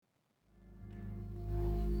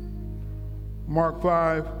Mark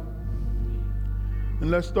 5. And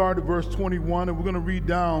let's start at verse 21, and we're going to read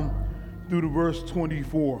down through to verse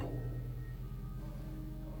 24.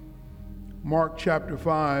 Mark chapter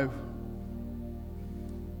 5.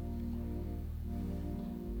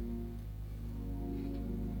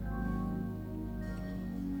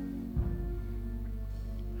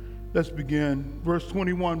 Let's begin. Verse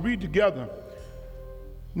 21, read together.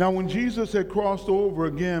 Now when Jesus had crossed over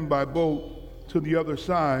again by boat to the other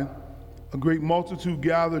side, a great multitude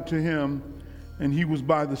gathered to him, and he was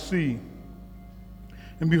by the sea.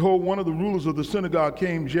 And behold, one of the rulers of the synagogue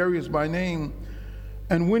came, Jairus by name,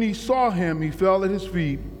 and when he saw him, he fell at his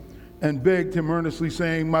feet and begged him earnestly,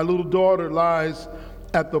 saying, My little daughter lies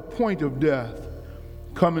at the point of death.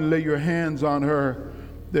 Come and lay your hands on her,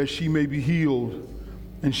 that she may be healed,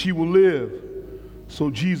 and she will live. So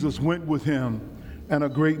Jesus went with him, and a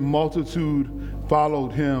great multitude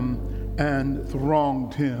followed him and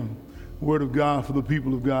thronged him. Word of God for the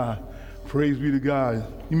people of God. Praise be to God.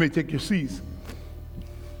 You may take your seats.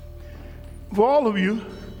 For all of you,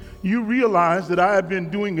 you realize that I have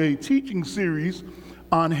been doing a teaching series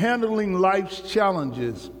on handling life's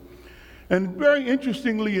challenges. And very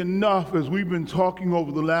interestingly enough, as we've been talking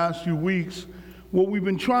over the last few weeks, what we've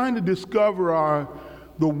been trying to discover are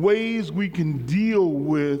the ways we can deal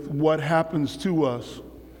with what happens to us.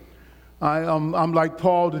 I'm like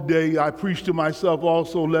Paul today. I preach to myself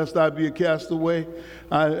also, lest I be a castaway.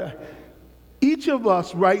 Each of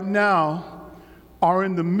us right now are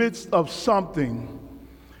in the midst of something.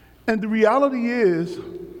 And the reality is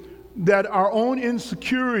that our own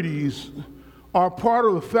insecurities are part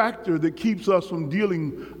of the factor that keeps us from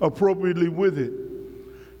dealing appropriately with it.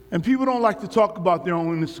 And people don't like to talk about their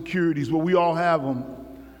own insecurities, but we all have them.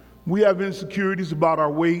 We have insecurities about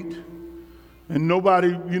our weight, and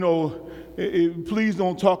nobody, please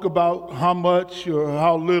don't talk about how much or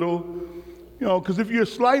how little, because if you're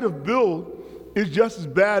slight of build, it's just as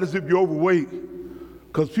bad as if you're overweight,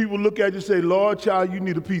 because people look at you and say, Lord, child, you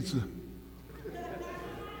need a pizza.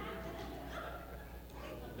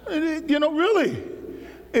 Really,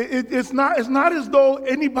 it's not as though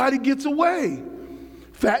anybody gets away.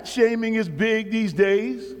 Fat shaming is big these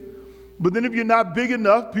days. But then if you're not big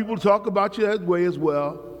enough, people talk about you that way as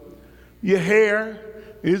well. Your hair,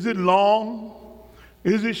 is it long?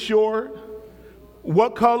 Is it short?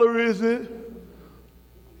 What color is it?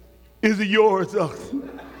 Is it yours?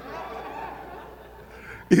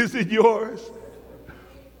 Is it yours?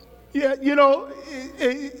 Yeah,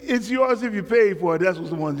 it's yours if you pay for it. That's what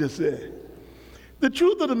someone just said. The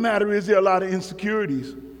truth of the matter is there are a lot of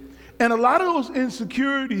insecurities. And a lot of those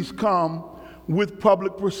insecurities come with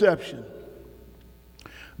public perception.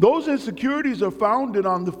 Those insecurities are founded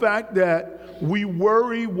on the fact that we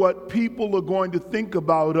worry what people are going to think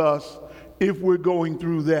about us if we're going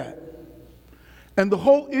through that. And the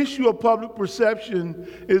whole issue of public perception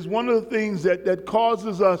is one of the things that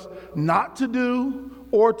causes us not to do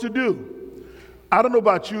or to do. I don't know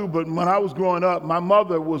about you, but when I was growing up, my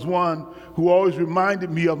mother was one who always reminded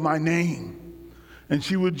me of my name. And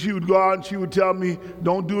she would go out and she would tell me,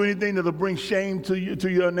 don't do anything that'll bring shame to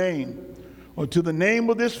your name or to the name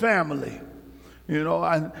of this family.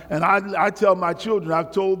 And I tell my children,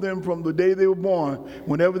 I've told them from the day they were born,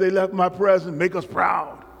 whenever they left my presence, make us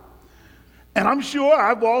proud. And I'm sure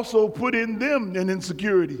I've also put in them an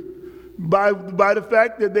insecurity by the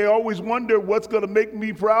fact that they always wonder what's going to make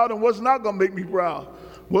me proud and what's not going to make me proud.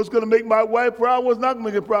 What's going to make my wife proud, what's not going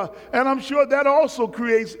to make her proud. And I'm sure that also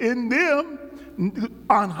creates in them,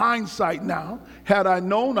 on hindsight now, had I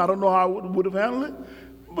known, I don't know how I would have handled it,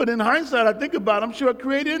 but in hindsight, I think about it, I'm sure it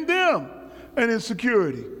created in them an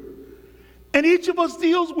insecurity. And each of us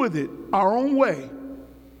deals with it our own way.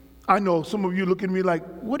 I know some of you look at me like,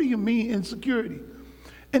 what do you mean insecurity?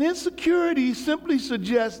 And insecurity simply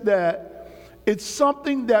suggests that it's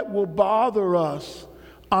something that will bother us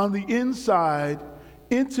on the inside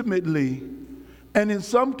intimately. And in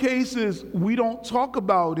some cases, we don't talk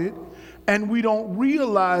about it and we don't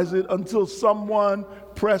realize it until someone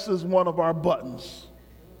presses one of our buttons.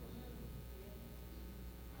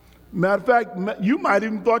 Matter of fact, you might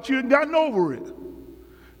even thought you had gotten over it.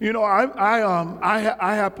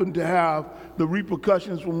 I happened to have the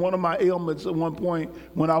repercussions from one of my ailments at one point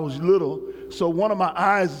when I was little. So one of my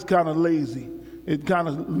eyes is kind of lazy. It kind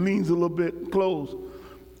of leans a little bit closed.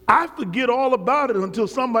 I forget all about it until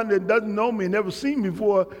somebody that doesn't know me and never seen me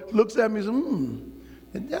before looks at me and says,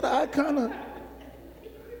 and that eye kind of,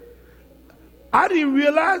 I didn't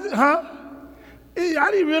realize it, huh?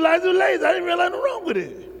 I didn't realize it was lazy. I didn't realize nothing wrong with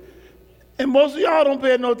it. And most of y'all don't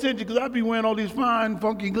pay no attention because I be wearing all these fine,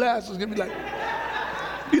 funky glasses. And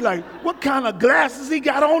be like, what kind of glasses he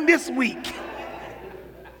got on this week?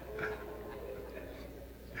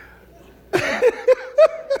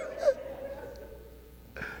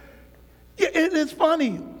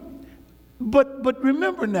 funny, but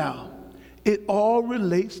remember now, it all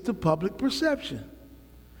relates to public perception.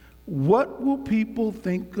 What will people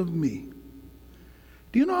think of me?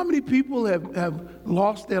 Do you know how many people have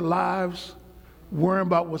lost their lives worrying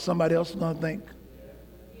about what somebody else is going to think?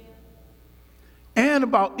 And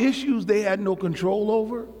about issues they had no control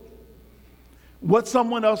over? What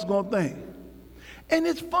someone else is going to think. And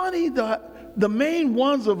it's funny that the main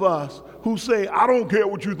ones of us who say, I don't care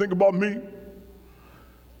what you think about me.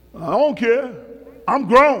 I don't care. I'm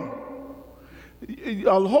grown.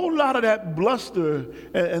 A whole lot of that bluster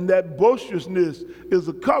and that boisterousness is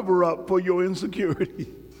a cover-up for your insecurity.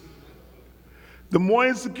 The more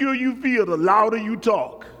insecure you feel, the louder you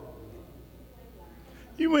talk.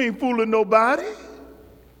 You ain't fooling nobody.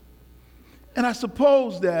 And I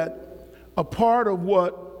suppose that a part of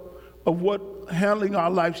what handling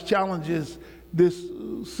our life's challenges this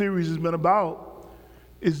series has been about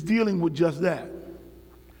is dealing with just that.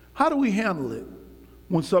 How do we handle it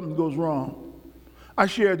when something goes wrong? I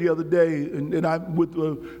shared the other day, with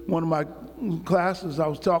one of my classes, I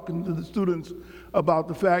was talking to the students about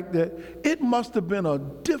the fact that it must have been a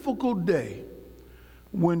difficult day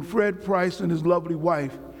when Fred Price and his lovely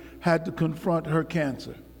wife had to confront her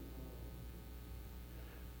cancer.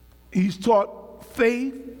 He's taught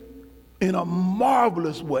faith in a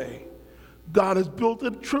marvelous way. God has built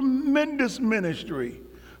a tremendous ministry.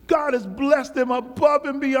 God has blessed him above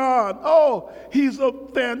and beyond. Oh, he's a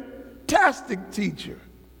fantastic teacher.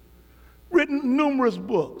 Written numerous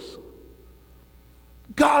books.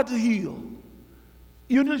 God to heal.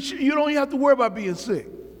 You don't even have to worry about being sick.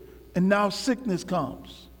 And now sickness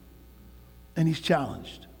comes. And he's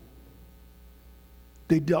challenged.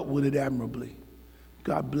 They dealt with it admirably.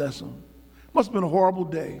 God bless him. Must have been a horrible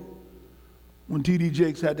day when T.D.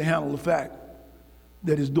 Jakes had to handle the fact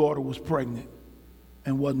that his daughter was pregnant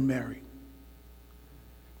and wasn't married.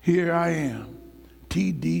 Here I am,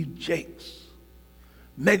 T.D. Jakes,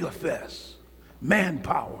 Megafest,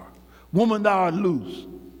 Manpower, Woman Thou Art Loose.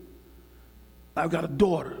 I've got a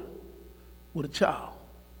daughter with a child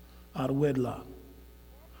out of wedlock.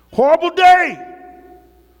 Horrible day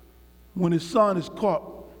when his son is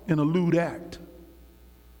caught in a lewd act.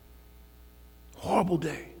 Horrible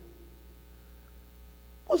day.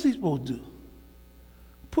 What's he supposed to do?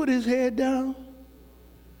 Put his head down?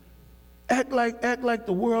 Act like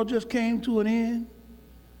the world just came to an end?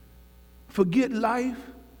 Forget life?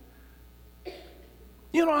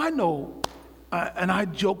 You know, I know, and I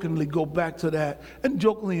jokingly go back to that, and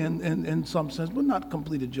jokingly in some sense, but not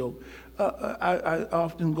complete a joke. I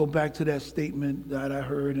often go back to that statement that I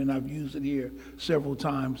heard, and I've used it here several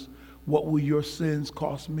times. What will your sins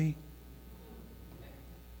cost me?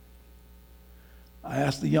 I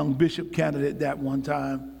asked the young bishop candidate that one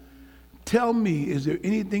time, tell me, is there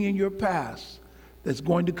anything in your past that's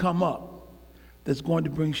going to come up that's going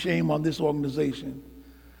to bring shame on this organization?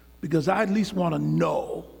 Because I at least want to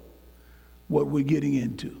know what we're getting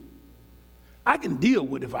into. I can deal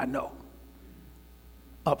with it if I know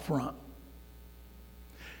up front.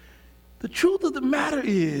 The truth of the matter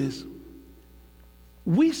is,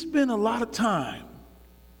 we spend a lot of time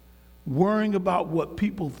worrying about what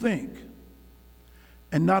people think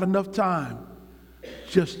and not enough time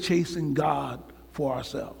just chasing God for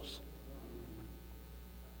ourselves.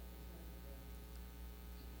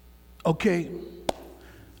 Okay,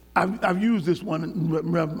 I've used this one.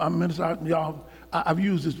 I've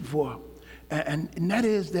used this before, and that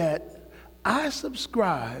is that I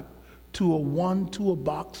subscribe to a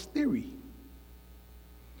one-to-a-box theory.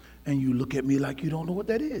 And you look at me like you don't know what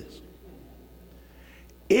that is.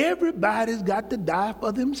 Everybody's got to die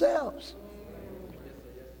for themselves.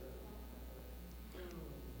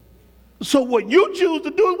 So what you choose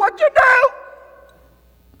to do is what you do.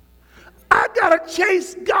 I got to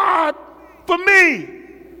chase God for me.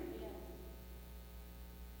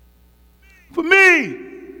 For me.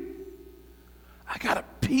 I got to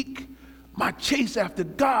peak my chase after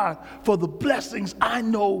God for the blessings I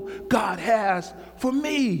know God has for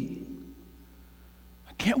me.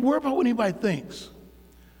 I can't worry about what anybody thinks.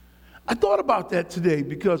 I thought about that today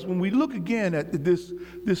because when we look again at this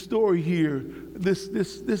story here,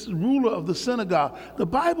 this ruler of the synagogue, the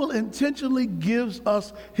Bible intentionally gives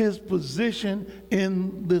us his position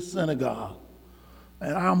in the synagogue.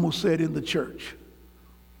 And I almost said in the church,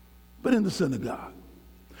 but in the synagogue.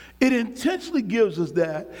 It intentionally gives us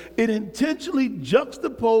that. It intentionally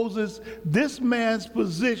juxtaposes this man's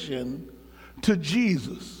position to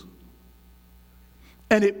Jesus.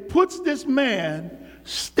 And it puts this man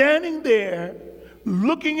standing there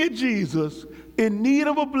looking at Jesus in need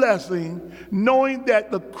of a blessing, knowing that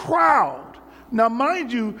the crowd Now,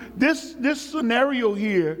 mind you, this scenario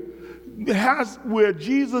here has where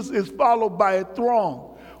Jesus is followed by a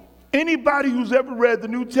throng. Anybody who's ever read the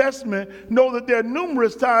New Testament know that there are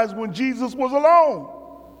numerous times when Jesus was alone.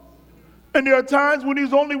 And there are times when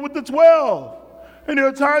he's only with the 12. And there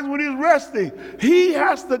are times when he's resting. He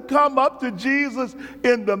has to come up to Jesus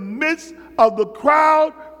in the midst of the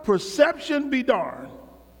crowd. Perception be darned.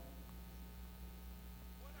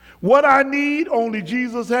 What I need, only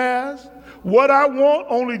Jesus has. What I want,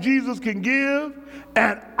 only Jesus can give.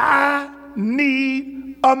 And I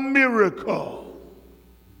need a miracle.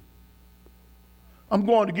 I'm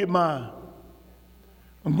going to get mine.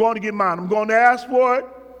 I'm going to get mine. I'm going to ask for it.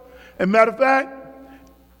 And matter of fact,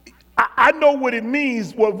 I know what it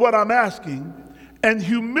means, what I'm asking. And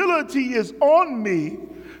humility is on me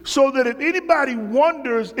so that if anybody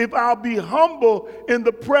wonders if I'll be humble in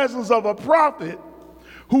the presence of a prophet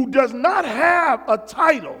who does not have a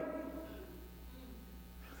title.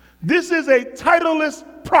 This is a titleless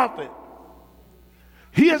prophet.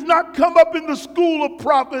 He has not come up in the school of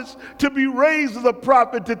prophets to be raised as a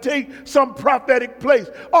prophet, to take some prophetic place.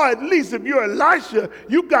 Or at least if you're Elisha,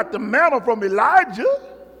 you got the mantle from Elijah.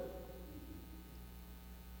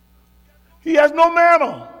 He has no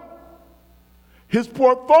mantle. His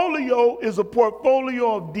portfolio is a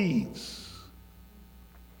portfolio of deeds.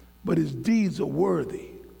 But his deeds are worthy.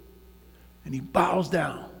 And he bows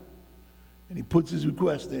down and he puts his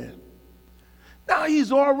request in. Now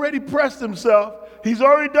he's already pressed himself. He's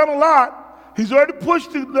already done a lot. He's already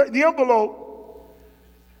pushed the envelope.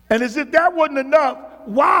 And as if that wasn't enough,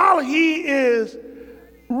 while he is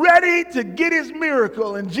ready to get his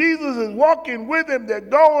miracle and Jesus is walking with him, they're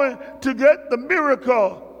going to get the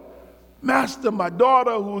miracle. Master, my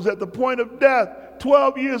daughter who's at the point of death,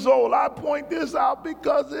 12 years old, I point this out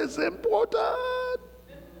because it's important.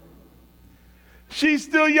 She's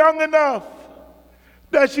still young enough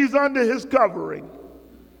that she's under his covering.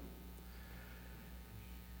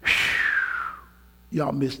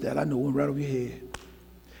 Y'all missed that. I know it went right over your head.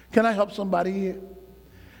 Can I help somebody here?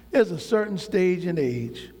 There's a certain stage in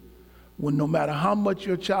age when no matter how much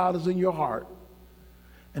your child is in your heart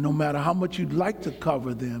and no matter how much you'd like to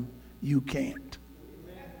cover them, you can't.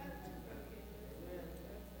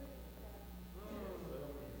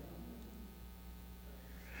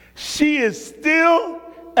 She is still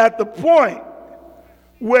at the point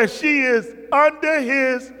where she is under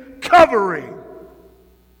his covering.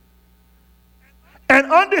 And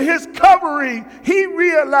under his covering, he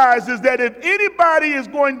realizes that if anybody is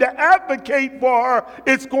going to advocate for her,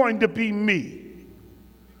 it's going to be me.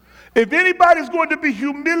 If anybody's going to be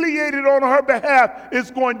humiliated on her behalf, it's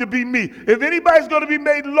going to be me. If anybody's going to be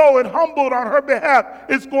made low and humbled on her behalf,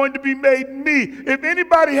 it's going to be made me. If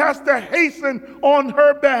anybody has to hasten on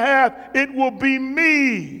her behalf, it will be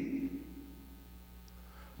me.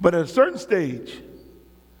 But at a certain stage,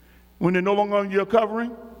 when they're no longer on your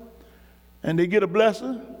covering, and they get a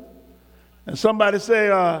blessing, and somebody say,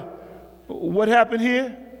 what happened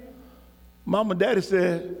here? Mom and Daddy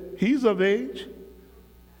said, he's of age.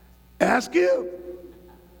 Ask him.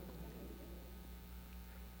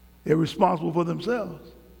 They're responsible for themselves.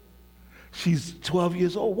 She's 12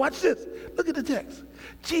 years old. Watch this. Look at the text.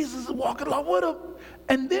 Jesus is walking along with them.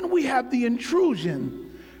 And then we have the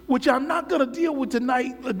intrusion, which I'm not going to deal with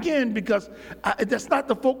tonight again because that's not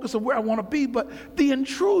the focus of where I want to be, but the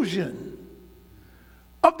intrusion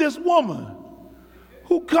of this woman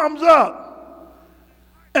who comes up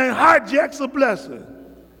and hijacks a blessing.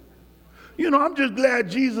 You know, I'm just glad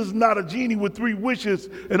Jesus is not a genie with 3 wishes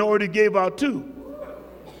and already gave out 2.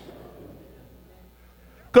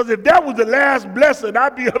 Because if that was the last blessing,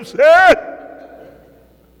 I'd be upset.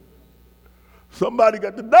 Somebody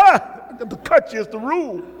got to die. I got to cut you as the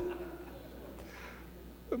rule.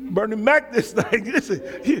 Bernie Mac this thing. Listen,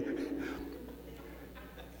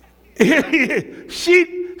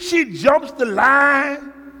 she jumps the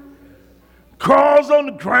line, crawls on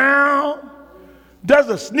the ground, does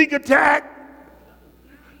a sneak attack,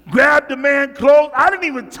 grabbed the man's clothes. I didn't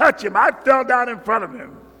even touch him. I fell down in front of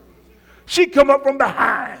him. She come up from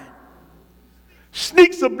behind,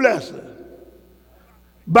 sneaks a blessing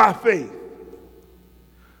by faith.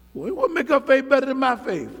 Well, what make her faith better than my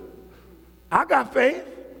faith? I got faith.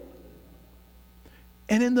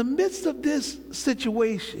 And in the midst of this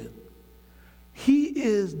situation, he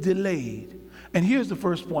is delayed. And here's the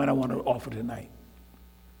first point I want to offer tonight.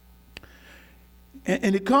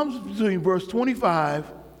 And it comes between verse 25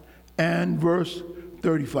 and verse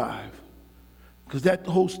 35. Because that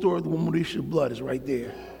whole story of the woman with the issue of blood is right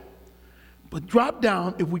there. But drop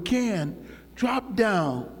down, if we can, drop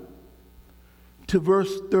down to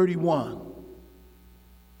verse 31.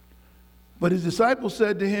 But his disciples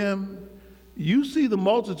said to him, you see the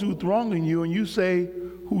multitude thronging you, and you say,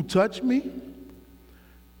 who touched me?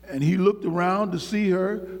 And he looked around to see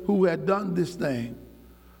her who had done this thing.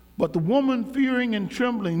 But the woman, fearing and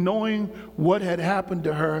trembling, knowing what had happened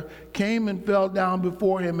to her, came and fell down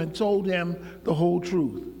before him and told him the whole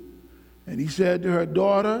truth. And he said to her,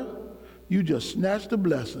 daughter, you just snatched a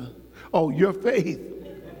blessing. Oh, your faith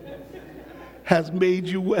has made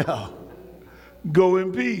you well. Go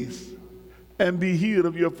in peace and be healed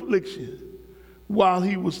of your affliction. While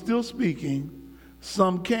he was still speaking,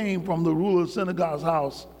 some came from the ruler of the synagogue's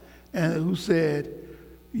house and who said,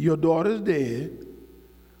 your daughter's dead.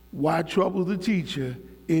 Why trouble the teacher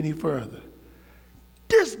any further?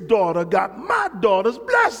 This daughter got my daughter's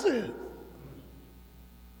blessing.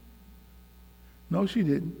 No, she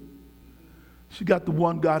didn't. She got the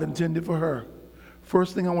one God intended for her.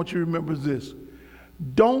 First thing I want you to remember is this.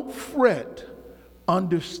 Don't fret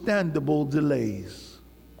understandable delays.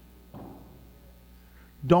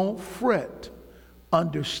 Don't fret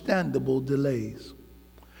understandable delays.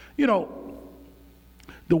 You know,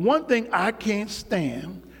 the one thing I can't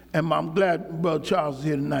stand, and I'm glad Brother Charles is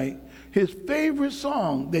here tonight, his favorite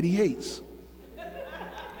song that he hates.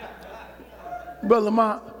 Brother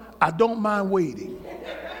Lamont, I don't mind waiting.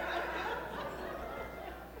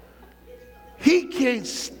 He can't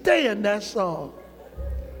stand that song.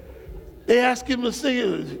 They ask him to sing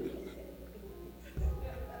it.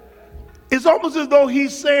 It's almost as though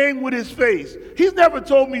he's saying with his face. He's never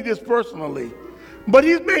told me this personally, but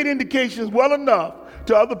he's made indications well enough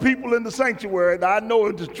to other people in the sanctuary that I know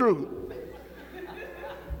it is true.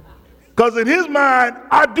 Because in his mind,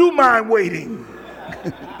 I do mind waiting.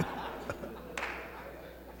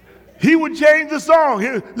 He would change the song.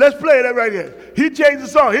 Here, let's play that right here. He changed the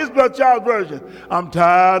song. Here's Brother Child's version. I'm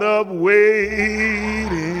tired of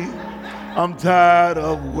waiting. I'm tired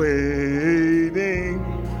of waiting.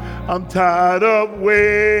 I'm tired of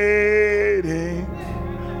waiting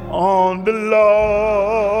on the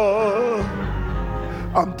Lord.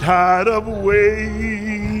 I'm tired of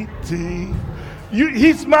waiting.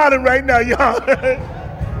 He's smiling right now, y'all.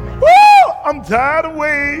 Woo! I'm tired of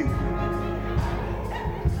waiting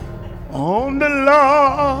on the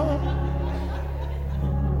Lord.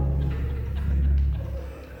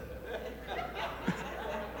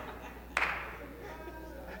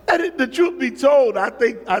 And the truth be told, I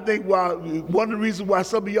think one of the reasons why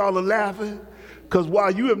some of y'all are laughing, because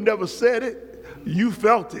while you have never said it, you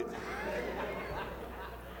felt it.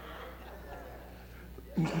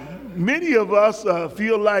 Many of us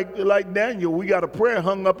feel like Daniel, we got a prayer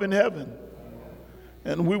hung up in heaven.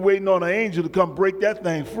 And we're waiting on an angel to come break that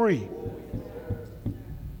thing free.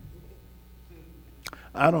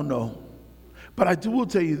 I don't know. But I will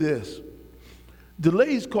tell you this.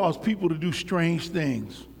 Delays cause people to do strange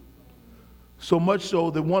things. So much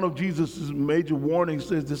so that one of Jesus' major warnings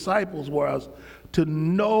to his disciples was to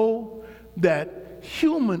know that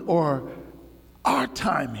human or our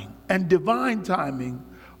timing and divine timing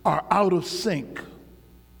are out of sync.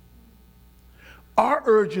 Our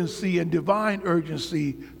urgency and divine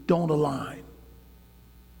urgency don't align.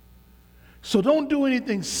 So don't do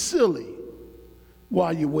anything silly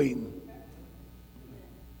while you're waiting.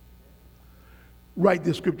 Write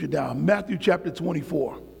this scripture down. Matthew chapter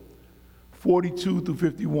 24, 42 through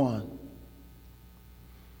 51.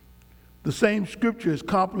 The same scripture is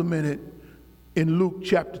complemented in Luke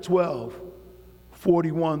chapter 12,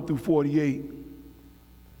 41 through 48.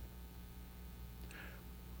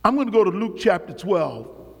 I'm going to go to Luke chapter 12.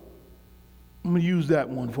 I'm going to use that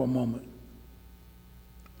one for a moment.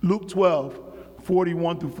 Luke 12,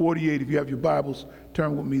 41 through 48. If you have your Bibles,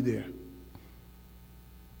 turn with me there.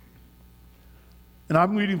 And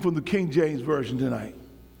I'm reading from the King James Version tonight.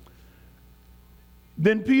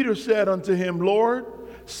 Then Peter said unto him, Lord,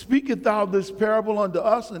 speakest thou this parable unto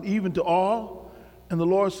us and even to all? And the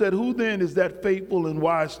Lord said, who then is that faithful and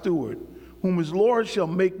wise steward, whom his Lord shall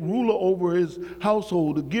make ruler over his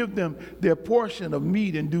household, to give them their portion of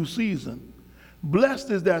meat in due season? Blessed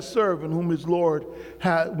is that servant whom his Lord,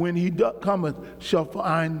 when he cometh, shall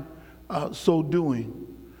find so doing.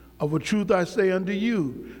 Of a truth I say unto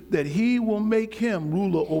you, that he will make him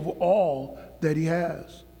ruler over all that he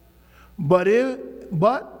has. But if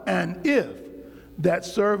that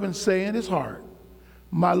servant say in his heart,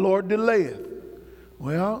 my Lord delayeth,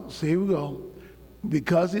 well, see, here we go.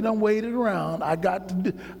 Because he done waited around, I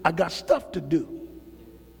got stuff to do.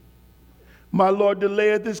 My Lord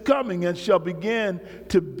delayeth his coming, and shall begin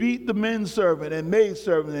to beat the menservant and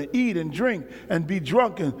maidservant, and eat and drink and be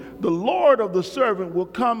drunken. The Lord of the servant will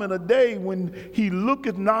come in a day when he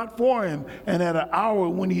looketh not for him, and at an hour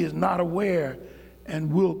when he is not aware.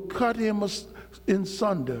 and will cut him in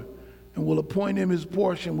sunder, and will appoint him his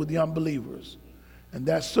portion with the unbelievers. And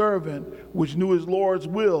that servant which knew his Lord's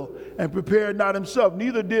will and prepared not himself,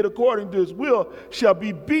 neither did according to his will, shall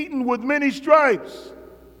be beaten with many stripes.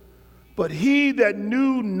 But he that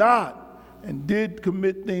knew not and did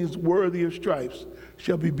commit things worthy of stripes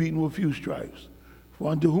shall be beaten with few stripes. For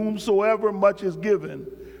unto whomsoever much is given,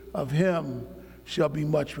 of him shall be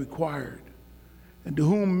much required. And to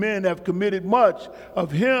whom men have committed much,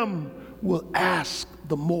 of him will ask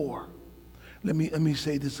the more. Let me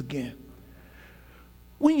say this again.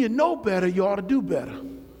 When you know better, you ought to do better.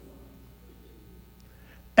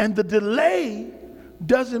 And the delay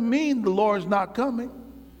doesn't mean the Lord's not coming.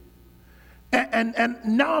 And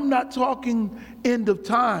now I'm not talking end of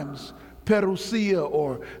times, parousia,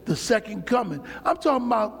 or the second coming. I'm talking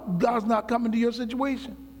about God's not coming to your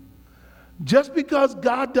situation. Just because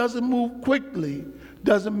God doesn't move quickly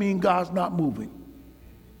doesn't mean God's not moving.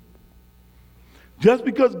 Just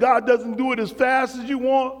because God doesn't do it as fast as you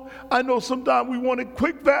want, I know sometimes we want it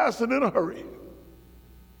quick, fast, and in a hurry.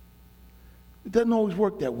 It doesn't always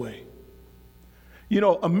work that way. You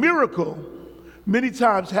know, a miracle many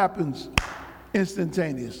times happens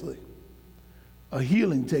instantaneously. A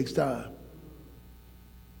healing takes time.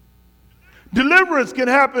 Deliverance can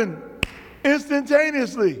happen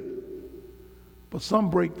instantaneously, but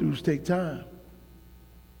some breakthroughs take time.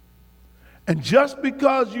 And just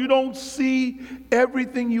because you don't see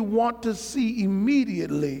everything you want to see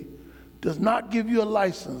immediately does not give you a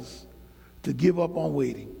license to give up on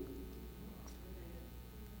waiting.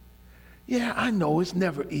 Yeah, I know it's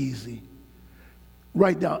never easy.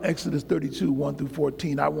 Write down Exodus 32, 1 through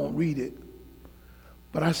 14. I won't read it.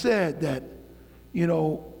 But I said that, you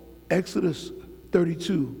know, Exodus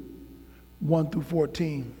 32, 1 through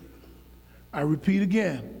 14. I repeat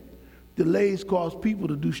again. Delays cause people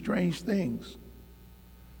to do strange things.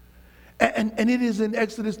 And it is in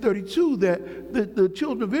Exodus 32 that the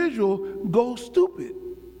children of Israel go stupid.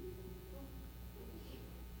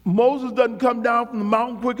 Moses doesn't come down from the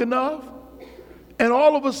mountain quick enough. And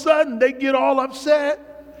all of a sudden they get all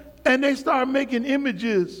upset and they start making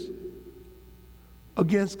images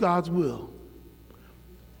against God's will.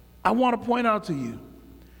 I want to point out to you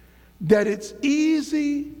that it's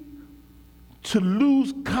easy to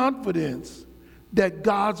lose confidence that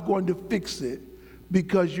God's going to fix it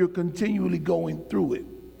because you're continually going through it.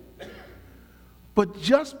 But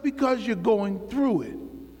just because you're going through it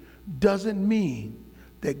doesn't mean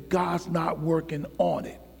that God's not working on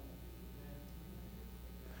it.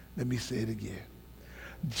 Let me say it again.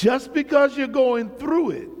 Just because you're going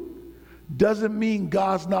through it doesn't mean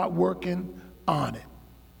God's not working on it.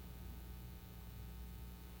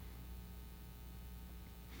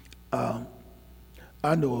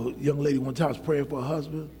 I know a young lady one time was praying for her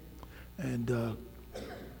husband, and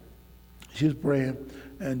she was praying,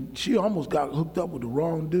 and she almost got hooked up with the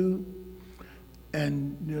wrong dude,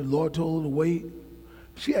 and the Lord told her to wait.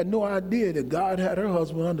 She had no idea that God had her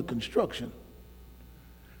husband under construction.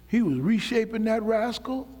 He was reshaping that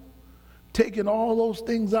rascal, taking all those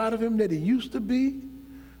things out of him that he used to be,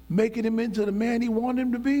 making him into the man he wanted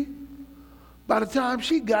him to be. By the time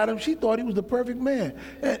she got him, she thought he was the perfect man.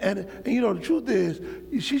 And you know, the truth is,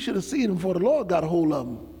 she should have seen him before the Lord got a hold of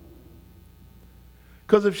him.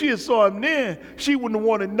 Because if she had saw him then, she wouldn't have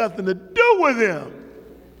wanted nothing to do with him.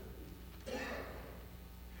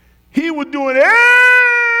 He was doing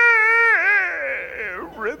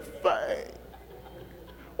everything.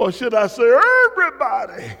 Or should I say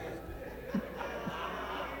everybody?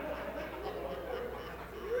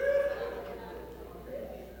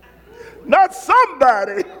 Not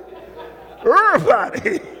somebody,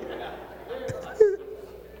 everybody.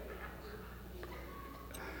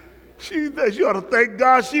 She ought to thank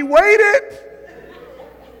God she waited.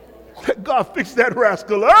 Let God fix that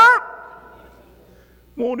rascal up.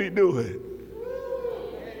 Won't he do it?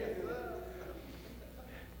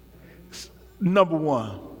 Number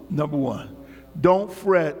one, don't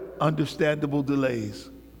fret understandable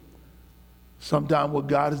delays. Sometimes what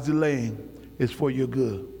God is delaying is for your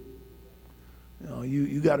good. You know,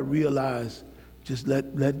 you got to realize, just let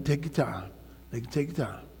it take your time. Let it take your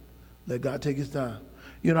time. Let God take his time.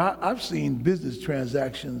 You know, I've seen business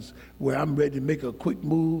transactions where I'm ready to make a quick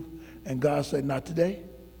move, and God said, not today.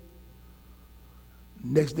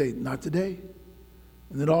 Next day, not today.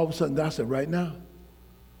 And then all of a sudden, God said, right now.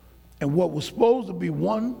 And what was supposed to be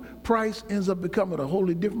one price ends up becoming a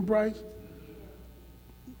wholly different price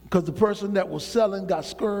because the person that was selling got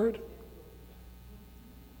scared.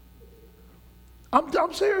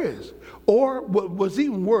 I'm serious. Or what was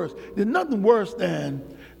even worse, there's nothing worse than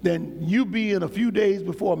you being a few days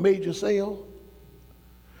before a major sale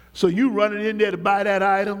So you running in there to buy that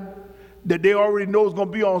item that they already know is going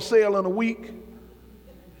to be on sale in a week,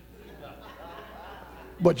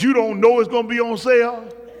 but you don't know it's going to be on sale,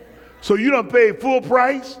 so you done paid full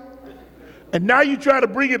price, and now you try to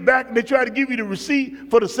bring it back and they try to give you the receipt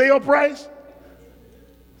for the sale price?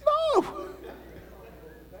 No.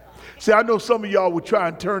 See, I know some of y'all would try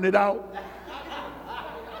and turn it out.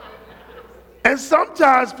 And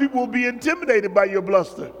sometimes people will be intimidated by your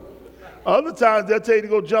bluster. Other times they'll tell you to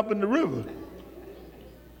go jump in the river.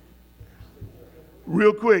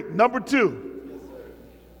 Real quick, number two,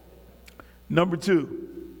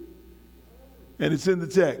 and it's in the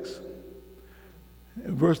text.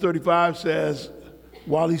 And verse 35 says,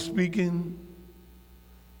 while he's speaking,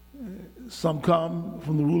 some come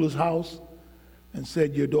from the ruler's house and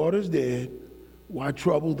said, your daughter's dead. Why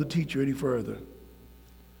trouble the teacher any further?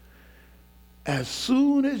 As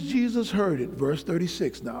soon as Jesus heard it, verse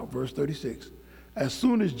 36 now, verse 36. As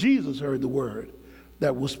soon as Jesus heard the word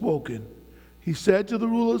that was spoken, he said to the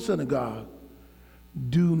ruler of the synagogue,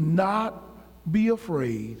 do not be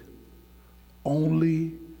afraid,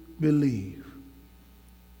 only believe.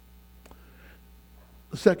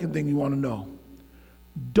 The second thing you want to know,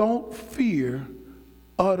 don't fear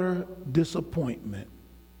utter disappointment.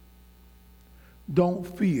 Don't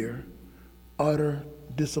fear utter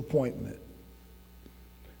disappointment.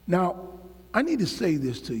 Now, I need to say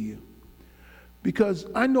this to you because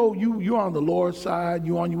I know you're on the Lord's side.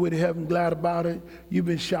 You're on your way to heaven, glad about it. You've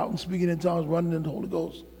been shouting, speaking in tongues, running in the Holy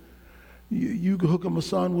Ghost. You can hook up a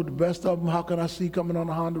son with the best of them. How can I see coming on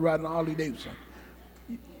a Honda riding a Harley Davidson?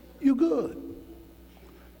 You good.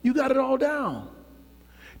 You got it all down.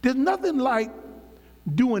 There's nothing like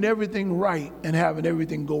doing everything right and having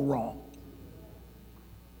everything go wrong.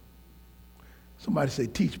 Somebody say,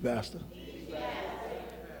 teach, Pastor.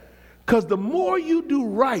 Because the more you do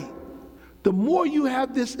right, the more you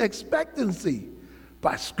have this expectancy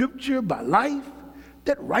by scripture, by life,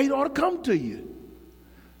 that right ought to come to you.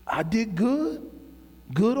 I did good.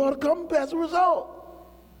 Good ought to come as a result.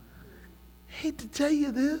 Hate to tell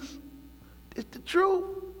you this. It's the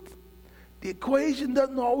truth. The equation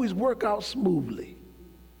doesn't always work out smoothly.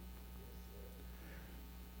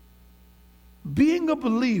 Being a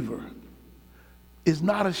believer is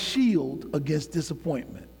not a shield against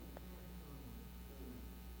disappointment.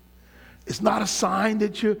 It's not a sign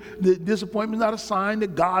that the disappointment is not a sign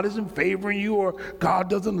that God isn't favoring you or God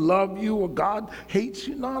doesn't love you or God hates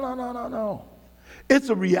you. No. It's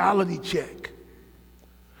a reality check.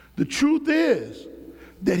 The truth is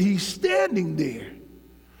that he's standing there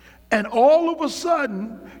and all of a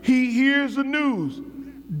sudden he hears the news.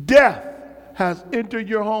 Death has entered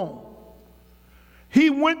your home.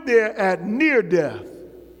 He went there at near death.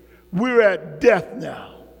 We're at death now.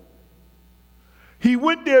 He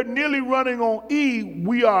went there nearly running on E.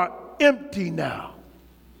 We are empty now.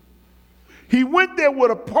 He went there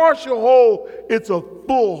with a partial hole. It's a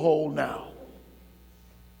full hole now.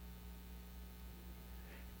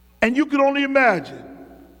 And you can only imagine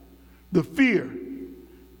the fear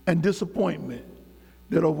and disappointment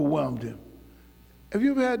that overwhelmed him. Have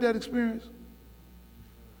you ever had that experience?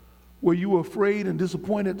 Where you were afraid and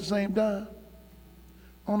disappointed at the same time?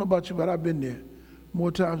 I don't know about you, but I've been there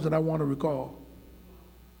more times than I want to recall.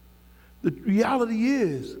 The reality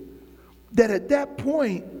is that at that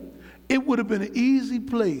point, it would have been an easy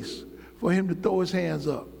place for him to throw his hands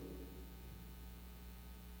up.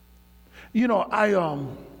 You know,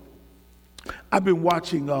 I've been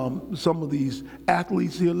watching some of these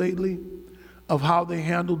athletes here lately of how they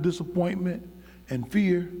handle disappointment and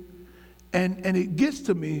fear. And it gets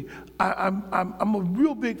to me. I'm a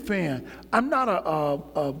real big fan. I'm not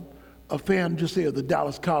a fan just say of the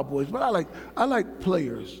Dallas Cowboys, but I like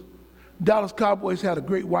players. Dallas Cowboys had a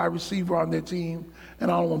great wide receiver on their team,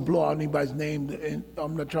 and I don't want to blow out anybody's name, and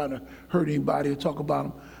I'm not trying to hurt anybody or talk about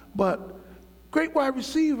them, but great wide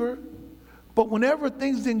receiver, but whenever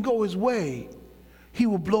things didn't go his way, he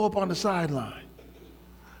would blow up on the sideline.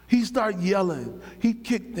 He'd start yelling. He'd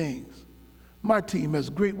kick things. My team has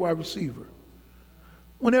a great wide receiver.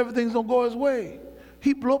 Whenever things don't go his way,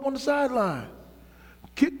 he'd blow up on the sideline.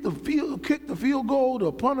 Kicked the field goal to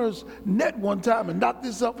a punter's net one time and knocked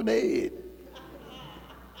himself in the head.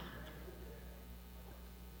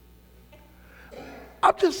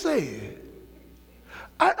 I'm just saying.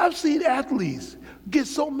 I've seen athletes get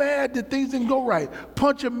so mad that things didn't go right.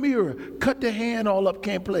 Punch a mirror, cut their hand all up,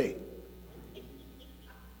 can't play.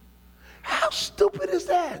 How stupid is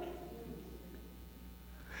that?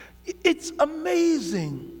 It's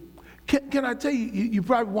amazing. Can I tell you, you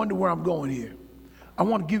probably wonder where I'm going here. I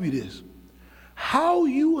want to give you this. How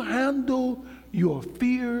you handle your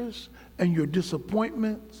fears and your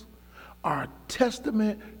disappointments are a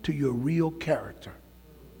testament to your real character.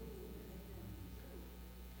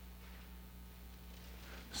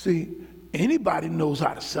 See, anybody knows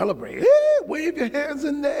how to celebrate. Wave your hands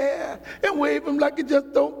in the air and wave them like you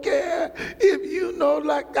just don't care. If you know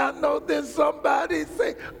like I know, then somebody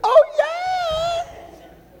say, oh yeah.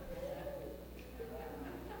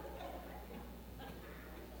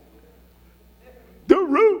 The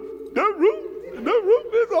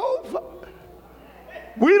roof is on fire.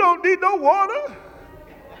 We don't need no water.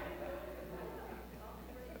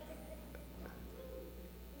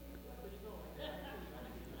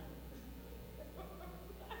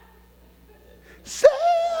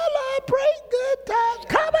 Celebrate good times.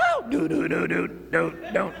 Come out. Do.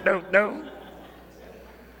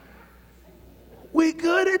 We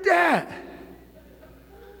good at that.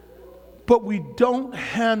 But we don't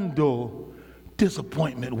handle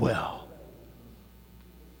disappointment well.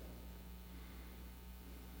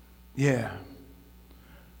 Yeah.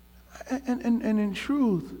 And in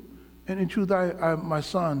truth, I my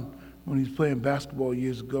son, when he was playing basketball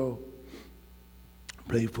years ago,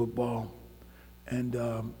 played football, and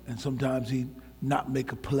sometimes he'd not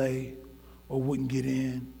make a play or wouldn't get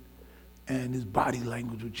in, and his body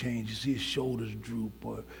language would change. You see his shoulders droop,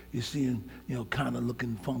 or you see him, kind of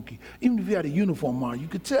looking funky. Even if he had a uniform on, you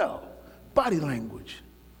could tell. Body language.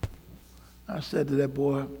 I said to that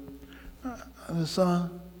boy,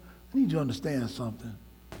 son, I need you to understand something.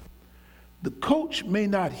 The coach may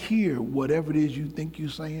not hear whatever it is you think you're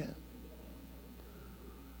saying,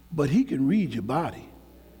 but he can read your body.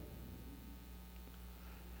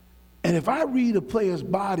 And if I read a player's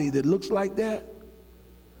body that looks like that,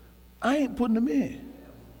 I ain't putting them in.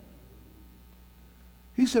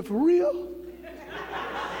 He said, for real?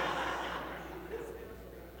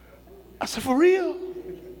 I said, for real?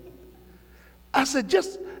 I said,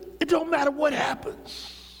 it don't matter what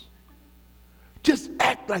happens. Just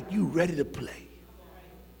act like you ready to play.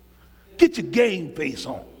 Get your game face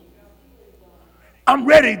on. I'm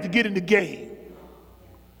ready to get in the game.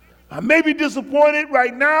 I may be disappointed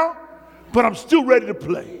right now, but I'm still ready to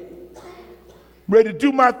play. Ready to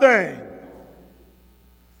do my thing.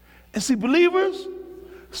 And see, believers,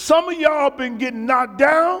 some of y'all been getting knocked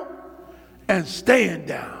down and staying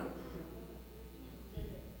down.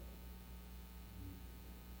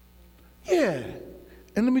 Yeah.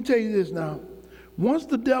 And let me tell you this now. Once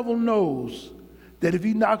the devil knows that if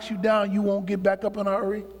he knocks you down, you won't get back up in a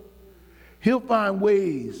hurry, he'll find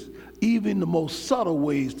ways, even the most subtle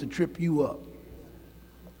ways, to trip you up.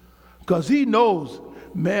 Because he knows,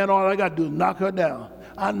 man, all I got to do is knock her down.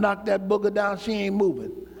 I knock that booger down, she ain't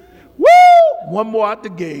moving. Woo! One more out the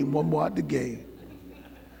game.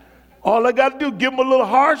 All I got to do, give them a little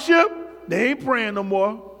hardship, they ain't praying no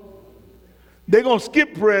more. They're going to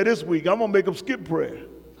skip prayer this week. I'm going to make them skip prayer.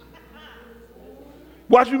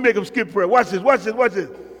 Watch me make them skip prayer. Watch this.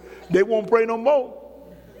 They won't pray no more.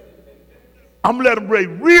 I'm going to let them pray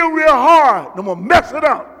real hard. I'm going to mess it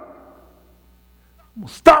up. I'm going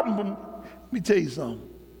to stop them. Let me tell you something.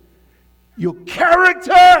 Your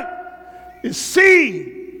character is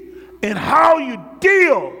seen in how you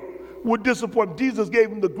deal with disappointment. Jesus gave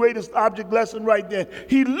him the greatest object lesson right there.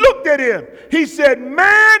 He looked at him. He said,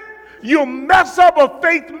 man, you'll mess up a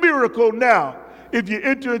faith miracle now if you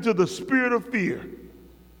enter into the spirit of fear.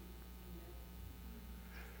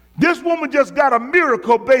 This woman just got a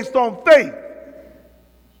miracle based on faith.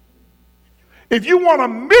 If you want a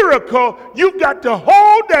miracle, you've got to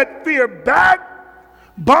hold that fear back,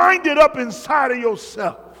 bind it up inside of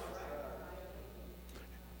yourself.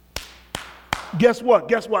 Guess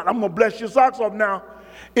what? I'm going to bless your socks off now.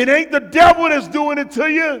 It ain't the devil that's doing it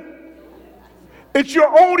to you. It's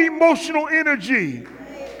your own emotional energy.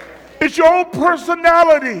 It's your own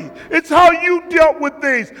personality. It's how you dealt with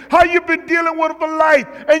things, how you've been dealing with for life.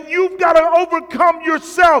 And you've got to overcome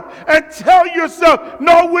yourself and tell yourself,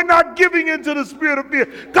 no, we're not giving into the spirit of fear.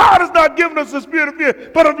 God has not given us the spirit of fear,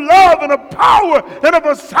 but of love and of power and of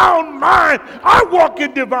a sound mind. I walk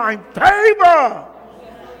in divine favor.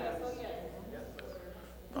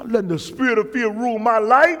 Not letting the spirit of fear rule my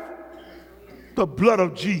life. The blood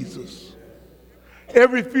of Jesus.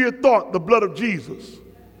 Every fear thought, the blood of Jesus.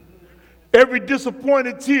 Every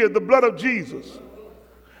disappointed tear, the blood of Jesus.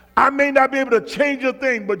 I may not be able to change a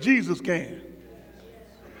thing, but Jesus can.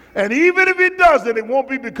 And even if he doesn't, it won't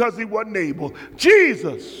be because he wasn't able.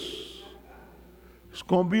 Jesus, it's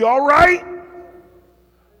going to be all right.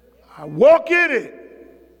 I walk in it.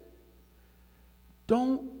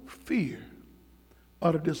 Don't fear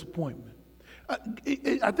utter disappointment.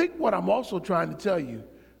 I think what I'm also trying to tell you,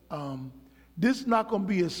 this is not going to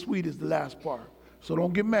be as sweet as the last part. So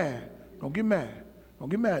don't get mad. Don't get mad. Don't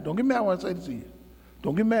get mad. Don't get mad when I say this to you.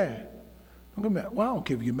 Don't get mad. Don't get mad. Well, I don't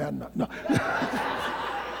care if you get mad or not. No.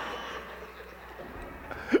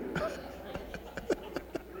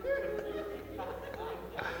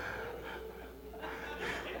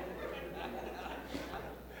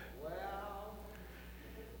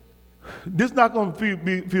 This is not going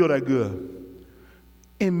to feel that good.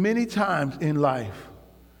 And many times in life,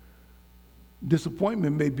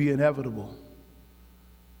 disappointment may be inevitable,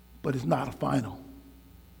 but it's not a final.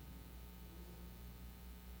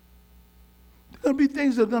 There are going to be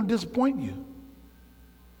things that are going to disappoint you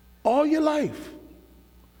all your life,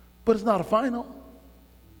 but it's not a final.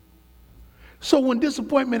 So when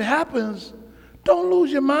disappointment happens, don't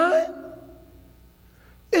lose your mind.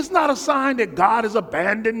 It's not a sign that God has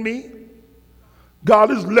abandoned me.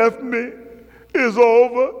 God has left me. It's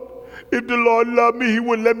over. If the Lord loved me, he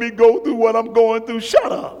wouldn't let me go through what I'm going through.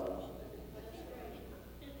 Shut up.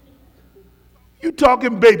 You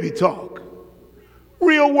talking baby talk.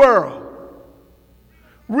 Real world.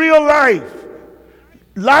 Real life.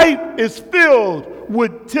 Life is filled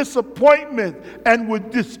with disappointment and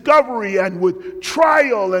with discovery and with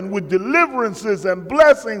trial and with deliverances and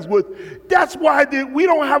blessings. That's why we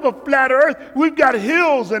don't have a flat earth. We've got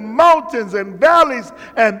hills and mountains and valleys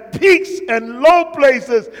and peaks and low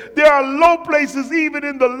places. There are low places even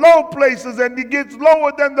in the low places, and it gets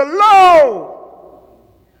lower than the low.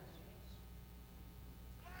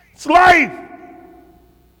 It's life.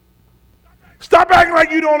 Stop acting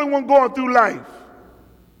like you're the only one going through life.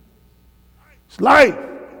 It's life.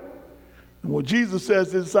 And what Jesus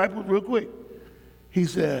says to the disciples real quick, he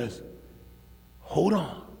says, hold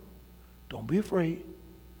on. Don't be afraid.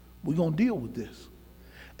 We're going to deal with this.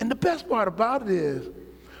 And the best part about it is,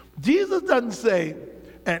 Jesus doesn't say,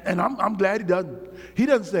 and I'm glad he doesn't. He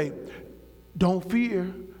doesn't say, don't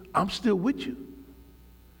fear, I'm still with you.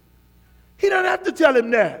 He doesn't have to tell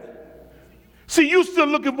him that. See, you're still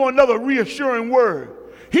looking for another reassuring word.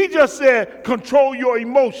 He just said, control your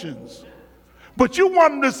emotions. But you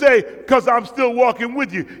want him to say, because I'm still walking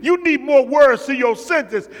with you. You need more words to your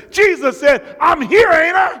sentence. Jesus said, I'm here,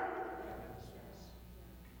 ain't I?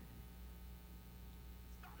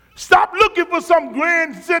 Stop looking for some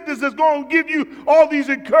grand sentence that's going to give you all these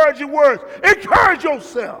encouraging words. Encourage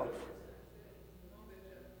yourself.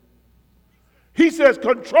 He says,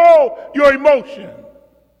 control your emotion.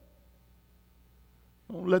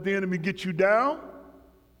 Don't let the enemy get you down.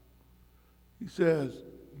 He says,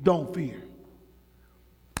 don't fear.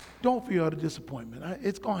 Don't fear the disappointment.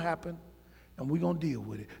 It's going to happen, and we're going to deal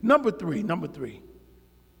with it. Number three.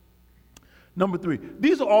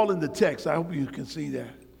 These are all in the text. I hope you can see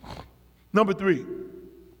that. Number 3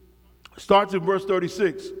 starts in verse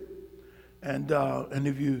 36. And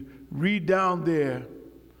if you read down there,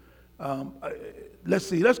 let's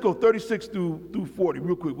see. Let's go 36 through 40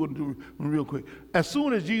 real quick. We'll do it real quick. As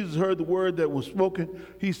soon as Jesus heard the word that was spoken,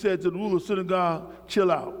 he said to the ruler of the synagogue,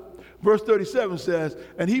 chill out. Verse 37 says,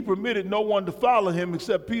 and he permitted no one to follow him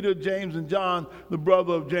except Peter, James, and John, the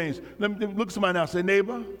brother of James. Let me look at somebody now. Say,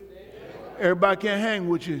 neighbor. Everybody can't hang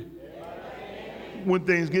with you when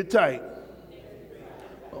things get tight.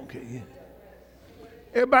 Okay, yeah.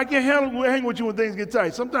 Everybody can't hang with you when things get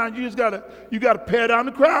tight. Sometimes you just gotta pare down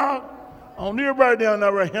the crowd. I don't need everybody down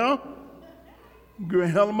there right here. You're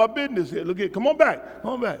handling my business here. Look at, come on back.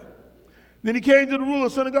 Then he came to the ruler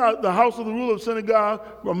of the synagogue, the house of the ruler of the synagogue,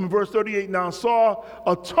 from verse 38, now saw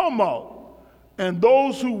a tumult, and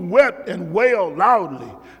those who wept and wailed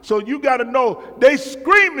loudly. So you got to know, they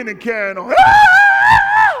screaming and carrying on.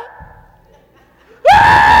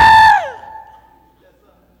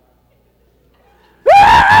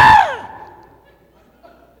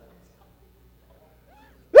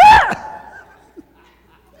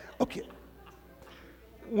 Okay.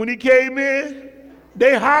 When he came in,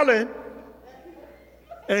 they hollering.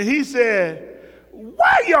 And he said,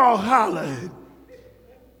 why y'all hollering?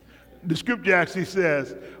 The scripture actually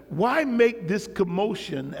says, why make this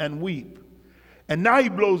commotion and weep? And now he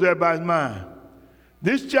blows everybody's mind.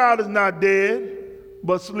 This child is not dead,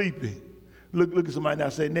 but sleeping. Look at somebody now.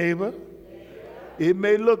 Say, neighbor, it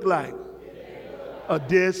may look like a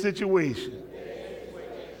dead situation,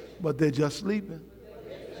 but they're just sleeping.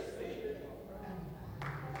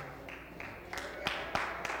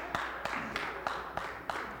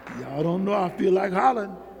 Y'all don't know I feel like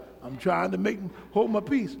hollering. I'm trying to hold my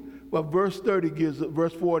peace. But verse 40,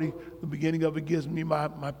 the beginning of it gives me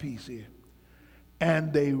my peace here.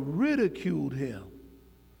 And they ridiculed him.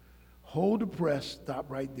 Hold the press,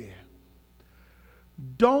 stop right there.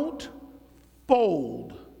 Don't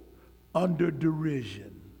fold under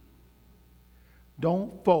derision.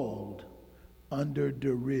 Don't fold under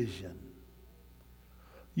derision.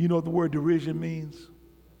 You know what the word derision means?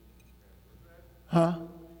 Huh?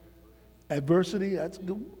 Adversity, that's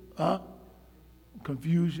good. Huh?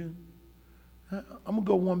 Confusion. I'm going to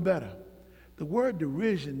go one better. The word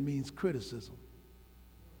derision means criticism.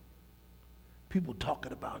 People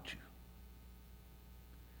talking about you.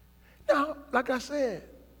 Now, like I said,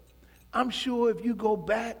 I'm sure if you go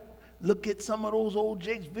back, look at some of those old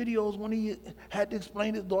Jake's videos when he had to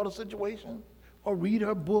explain his daughter's situation, or read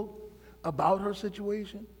her book about her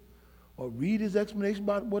situation, or read his explanation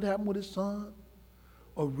about what happened with his son,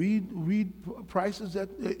 or read Price's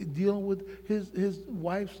dealing with his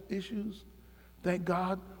wife's issues. Thank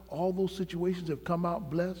God all those situations have come out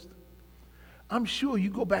blessed. I'm sure you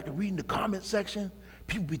go back and read in the comment section,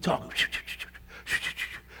 people be talking.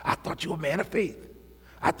 I thought you were a man of faith.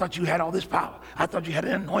 I thought you had all this power. I thought you had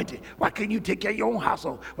an anointing. Why can't you take care of your own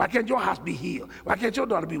household? Why can't your house be healed? Why can't your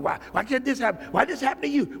daughter be wild? Why can't this happen? Why this happen to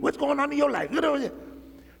you? What's going on in your life?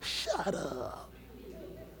 Shut up.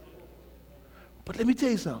 But let me tell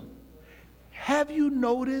you something. Have you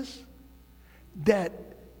noticed that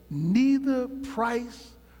neither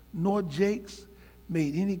Price nor Jakes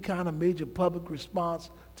made any kind of major public response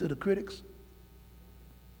to the critics?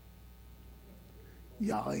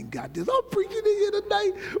 Y'all ain't got this. I'm preaching in here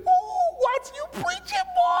tonight. Ooh, watch you preaching,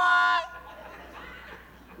 boy.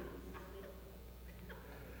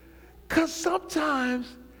 Because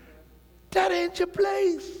sometimes that ain't your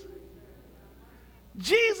place.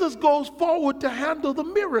 Jesus goes forward to handle the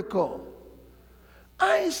miracle.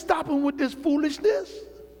 I ain't stopping with this foolishness.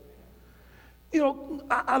 You know,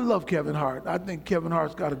 I love Kevin Hart. I think Kevin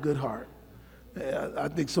Hart's got a good heart. I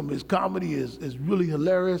think some of his comedy is really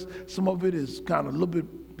hilarious. Some of it is kind of a little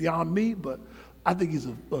bit beyond me, but I think he's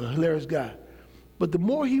a hilarious guy. But the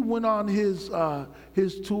more he went on his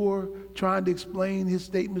tour trying to explain his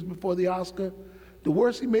statements before the Oscar, the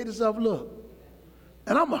worse he made himself look.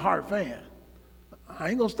 And I'm a Hart fan. I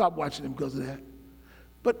ain't gonna stop watching him because of that.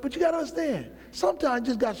 But you gotta understand, sometimes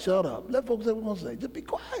you just gotta shut up. Let folks say what they're gonna say. Just be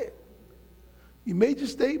quiet. You made your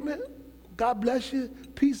statement. God bless you.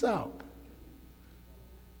 Peace out.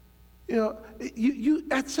 You know, you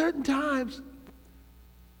at certain times,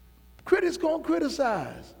 critics gonna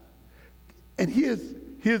criticize. And here's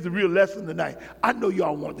the real lesson tonight. I know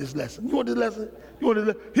y'all want this lesson. You want this lesson? You want this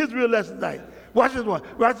lesson? Here's the real lesson tonight. Watch this one.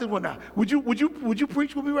 Watch this one now. Would you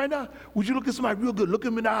preach with me right now? Would you look at somebody real good? Look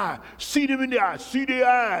them in the eye. See them in the eye. See their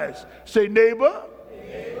eyes. Say, neighbor.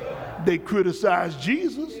 They criticize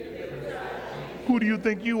Jesus. Who do you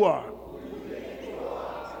think you are?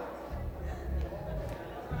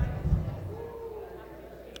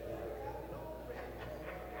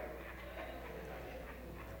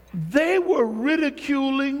 They were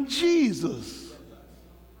ridiculing Jesus.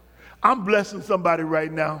 I'm blessing somebody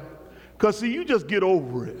right now. Because, see, you just get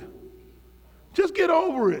over it. Just get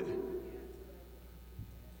over it.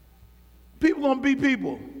 People going to be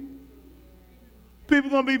people. People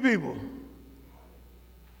going to be people.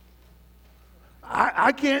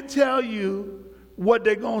 I can't tell you what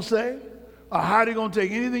they're going to say or how they're going to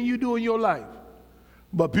take anything you do in your life.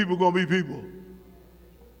 But people going to be people.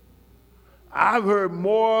 I've heard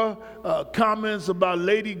more comments about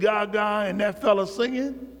Lady Gaga and that fella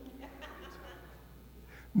singing.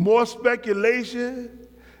 More speculation.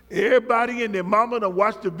 Everybody and their mama done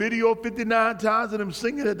watched the video 59 times of them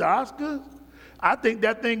singing at the Oscars. I think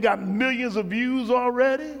that thing got millions of views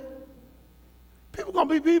already. People gonna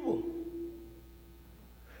be people.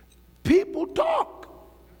 People talk.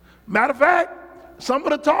 Matter of fact, some of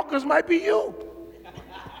the talkers might be you.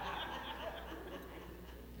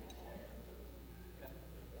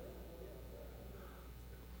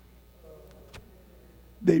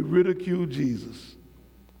 They ridicule Jesus.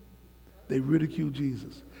 They ridicule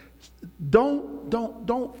Jesus.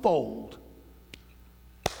 Don't fold.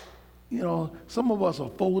 You know, some of us will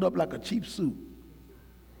fold up like a cheap suit.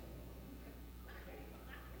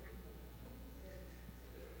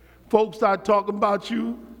 Folks start talking about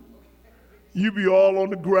you, you be all on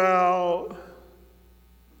the ground,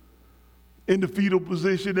 in the fetal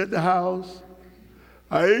position at the house.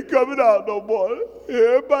 I ain't coming out no more.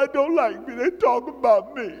 Everybody don't like me. They talk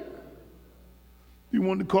about me. You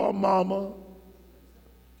want to call mama?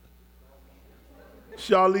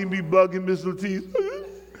 Charlene be bugging Miss Leticia.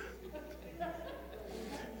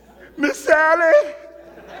 Miss Sally,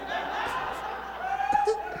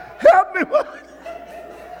 help me.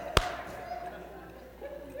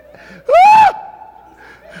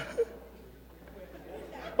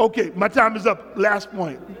 Okay, my time is up. Last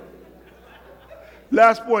point.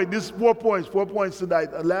 Last point. This is 4 points. 4 points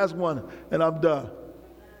tonight. Last one, and I'm done.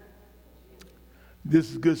 This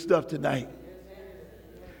is good stuff tonight.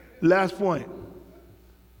 Last point.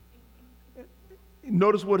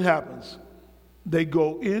 Notice what happens. They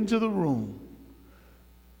go into the room.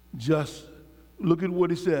 Just look at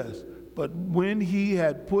what it says. But when he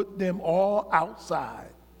had put them all outside,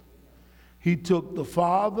 he took the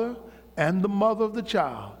father and the mother of the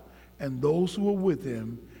child and those who were with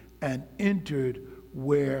him and entered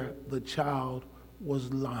where the child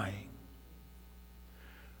was lying.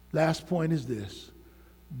 Last point is this.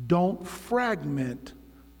 Don't fragment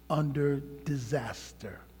under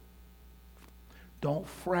disaster. Don't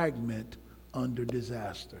fragment under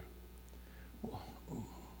disaster.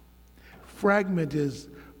 Fragment is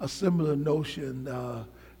a similar notion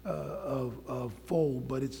of fold,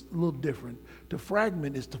 but it's a little different. To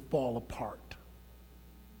fragment is to fall apart.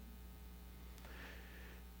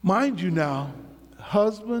 Mind you now,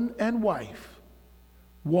 husband and wife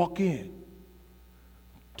walk in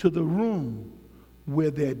to the room where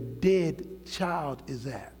their dead child is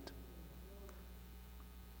at.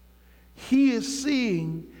 He is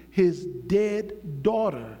seeing his dead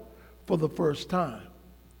daughter for the first time.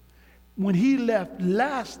 When he left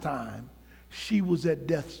last time, she was at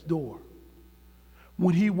death's door.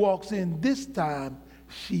 When he walks in this time,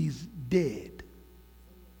 she's dead.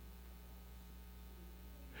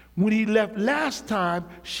 When he left last time,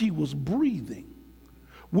 she was breathing.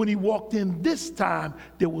 When he walked in this time,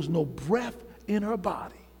 there was no breath in her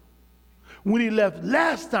body. When he left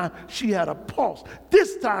last time, she had a pulse.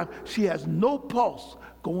 This time, she has no pulse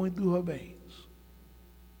going through her veins.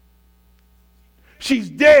 She's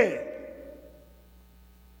dead.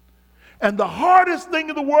 And the hardest thing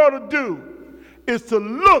in the world to do is to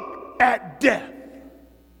look at death.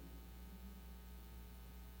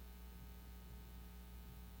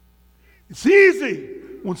 It's easy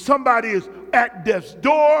when somebody is at death's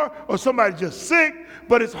door or somebody's just sick,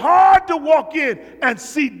 but it's hard to walk in and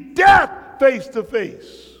see death face to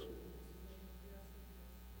face.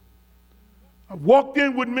 I've walked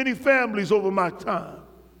in with many families over my time,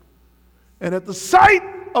 and at the sight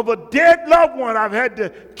of a dead loved one, I've had to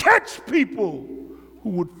catch people who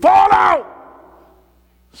would fall out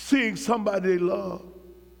seeing somebody they love.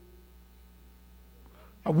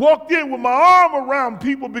 I walked in with my arm around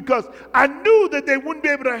people because I knew that they wouldn't be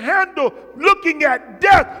able to handle looking at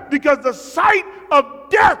death, because the sight of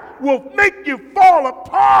death will make you fall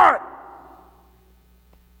apart.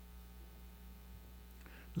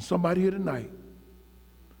 And somebody here tonight,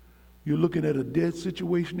 you're looking at a dead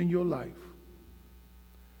situation in your life,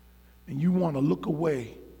 and you want to look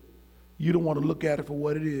away. You don't want to look at it for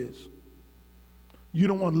what it is. You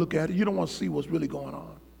don't want to look at it. You don't want to see what's really going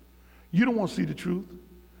on. You don't want to see the truth.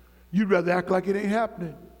 You'd rather act like it ain't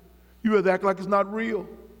happening. You'd rather act like it's not real.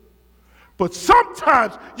 But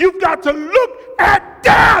sometimes you've got to look at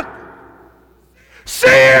death. See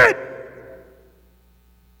it.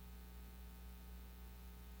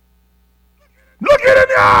 Look it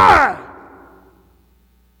in the eye.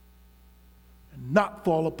 And not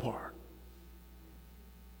fall apart.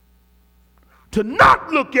 To not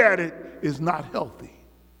look at it is not healthy.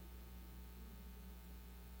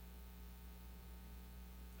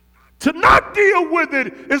 To not deal with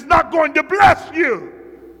it is not going to bless you.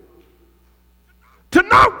 To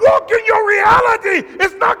not walk in your reality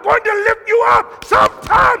is not going to lift you up.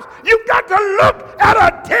 Sometimes you've got to look at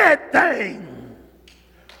a dead thing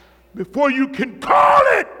before you can call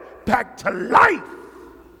it back to life.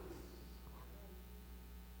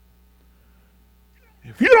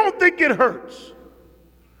 If you don't think it hurts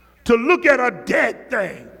to look at a dead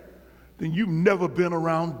thing, then you've never been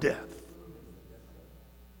around death.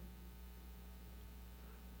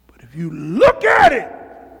 But if you look at it,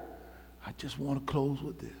 I just want to close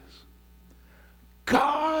with this.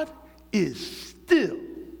 God is still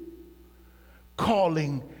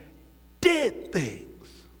calling dead things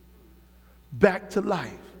back to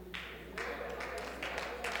life.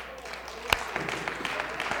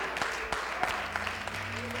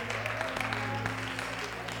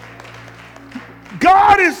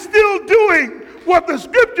 God is still doing what the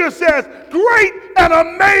scripture says, great and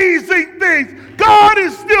amazing things. God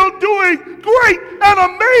is still doing great and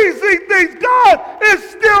amazing things. God is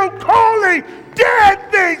still calling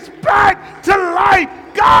dead things back to life.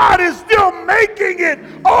 God is still making it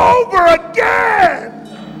over again.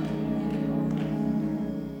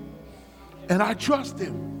 And I trust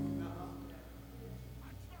him.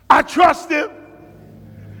 I trust him.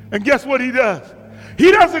 And guess what he does?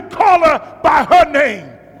 He doesn't call her by her name,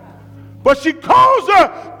 but she calls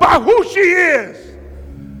her by who she is.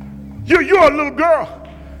 You're a little girl.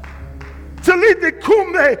 Talitha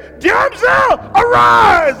Kume, damsel,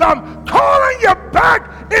 arise. I'm calling you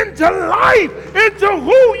back into life, into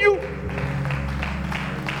who you.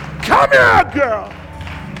 Come here, girl.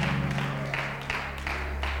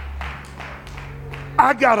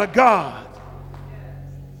 I got a God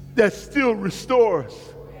that still restores.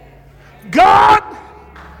 God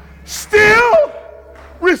still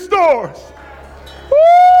restores.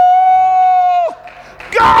 Woo!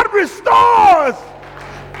 God restores.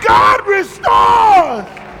 God restores.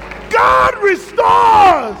 God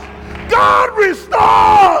restores. God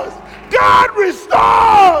restores. God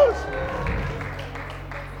restores.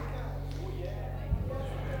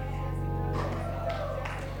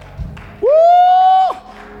 Woo!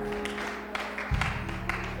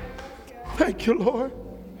 Thank you, Lord.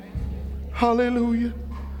 Hallelujah.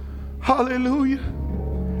 Hallelujah.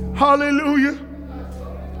 Hallelujah.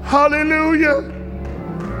 Hallelujah.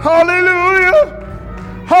 Hallelujah.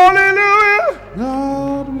 Hallelujah.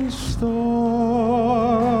 God restore.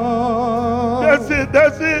 That's it.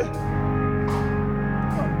 That's it.